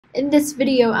In this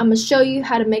video, I'm going to show you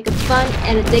how to make a fun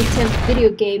and addictive video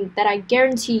game that I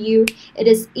guarantee you it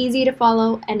is easy to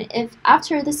follow, and if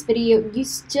after this video you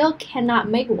still cannot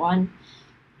make one,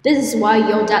 this is why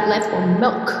your dad left for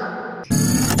milk.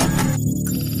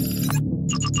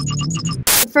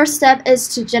 The first step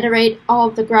is to generate all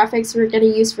of the graphics we're going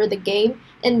to use for the game.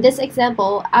 In this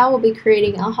example, I will be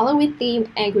creating a Halloween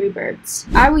themed Angry Birds.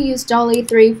 I will use DALL-E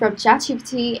 3 from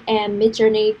ChatGPT and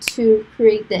Midjourney to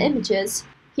create the images.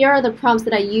 Here are the prompts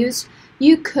that I used.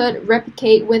 You could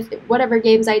replicate with whatever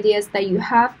games ideas that you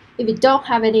have. If you don't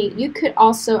have any, you could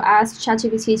also ask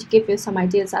ChatGPT to give you some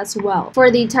ideas as well. For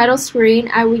the title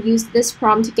screen, I will use this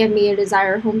prompt to give me a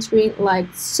desired home screen like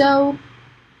so.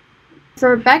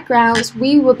 For backgrounds,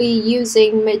 we will be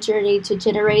using Midjourney to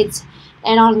generate,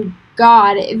 and on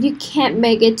God, if you can't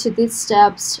make it to these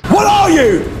steps, what are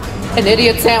you? An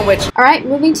idiot sandwich. Alright,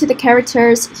 moving to the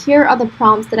characters, here are the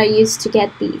prompts that I used to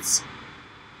get these.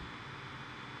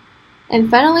 And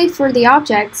finally, for the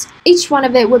objects, each one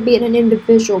of it would be an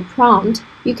individual prompt.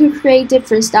 You could create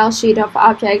different style sheet of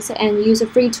objects and use a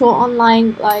free tool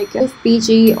online like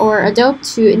BG or Adobe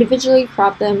to individually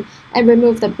crop them and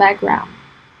remove the background.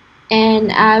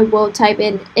 And I will type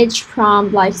in each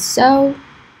prompt like so.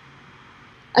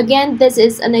 Again, this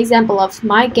is an example of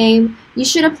my game. You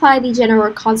should apply the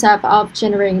general concept of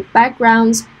generating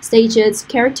backgrounds, stages,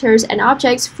 characters, and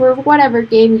objects for whatever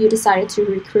game you decided to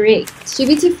recreate.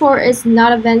 GPT-4 is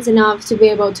not advanced enough to be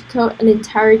able to code an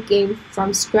entire game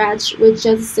from scratch with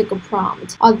just a single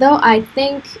prompt. Although I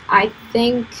think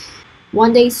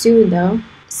one day soon though.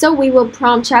 So we will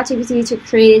prompt ChatGPT to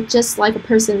create it just like a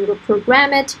person would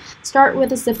program it. Start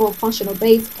with a simple functional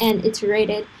base and iterate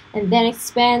it, and then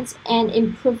expand and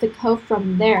improve the code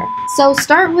from there. So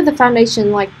start with the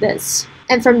foundation like this,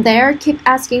 and from there keep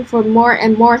asking for more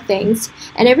and more things,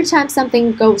 and every time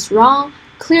something goes wrong,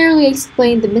 clearly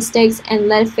explain the mistakes and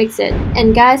let it fix it.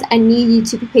 And guys, I need you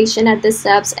to be patient at these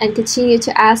steps and continue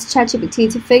to ask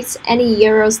ChatGPT to fix any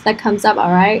errors that comes up,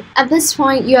 alright? At this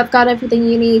point, you have got everything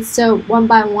you need, so one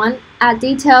by one, add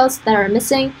details that are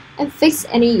missing and fix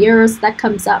any errors that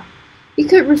comes up. You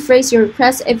could rephrase your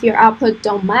request if your output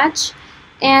don't match.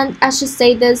 And I should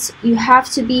say this, you have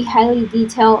to be highly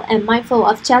detailed and mindful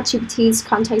of ChatGPT's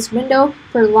context window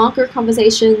for longer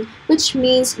conversation, which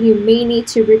means you may need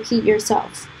to repeat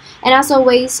yourself. And as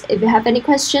always, if you have any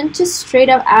question, just straight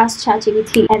up ask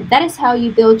ChatGPT. And that is how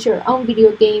you build your own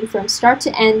video game from start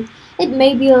to end. It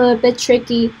may be a little bit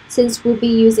tricky since we'll be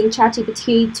using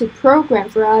ChatGPT to program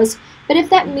for us, but if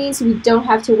that means we don't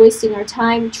have to wasting our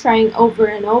time trying over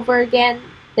and over again,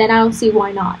 then I don't see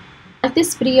why not. Like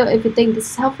this video if you think this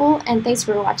is helpful, and thanks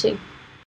for watching.